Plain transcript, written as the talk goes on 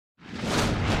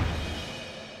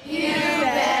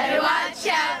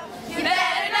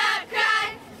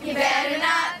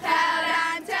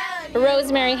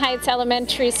Rosemary Heights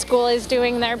Elementary School is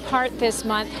doing their part this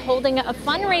month, holding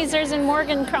fundraisers in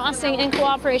Morgan Crossing in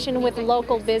cooperation with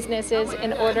local businesses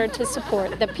in order to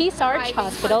support the Peace Arch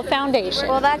Hospital Foundation.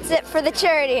 Well, that's it for the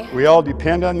charity. We all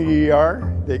depend on the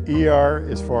ER. The ER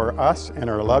is for us and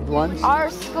our loved ones. Our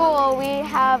school, we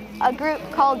have a group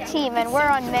called Team, and we're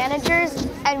on managers,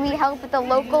 and we help with the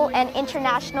local and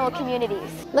international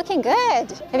communities. Looking good.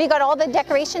 Have you got all the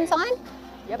decorations on?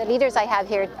 Yep. The leaders I have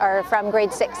here are from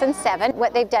grade 6 and 7.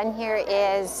 What they've done here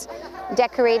is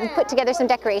put together some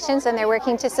decorations, and they're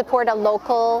working to support a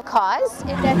local cause.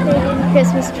 Decorating a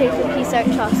Christmas tree for Peace Arch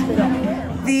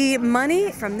Hospital. The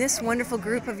money from this wonderful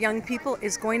group of young people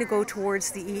is going to go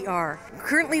towards the ER.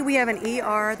 Currently we have an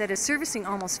ER that is servicing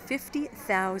almost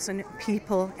 50,000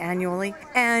 people annually,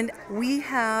 and we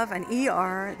have an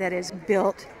ER that is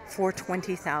built for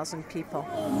 20,000 people.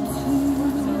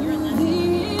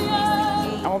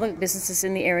 All the businesses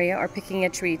in the area are picking a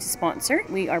tree to sponsor.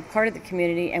 We are part of the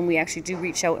community, and we actually do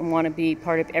reach out and want to be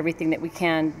part of everything that we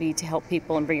can be to help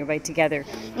people and bring everybody together.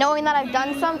 Knowing that I've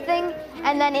done something,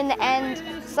 and then in the end,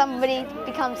 somebody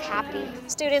becomes happy.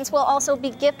 Students will also be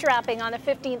gift wrapping on the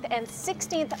 15th and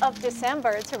 16th of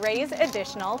December to raise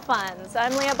additional funds.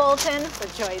 I'm Leah Bolton for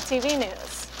Joy TV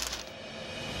News.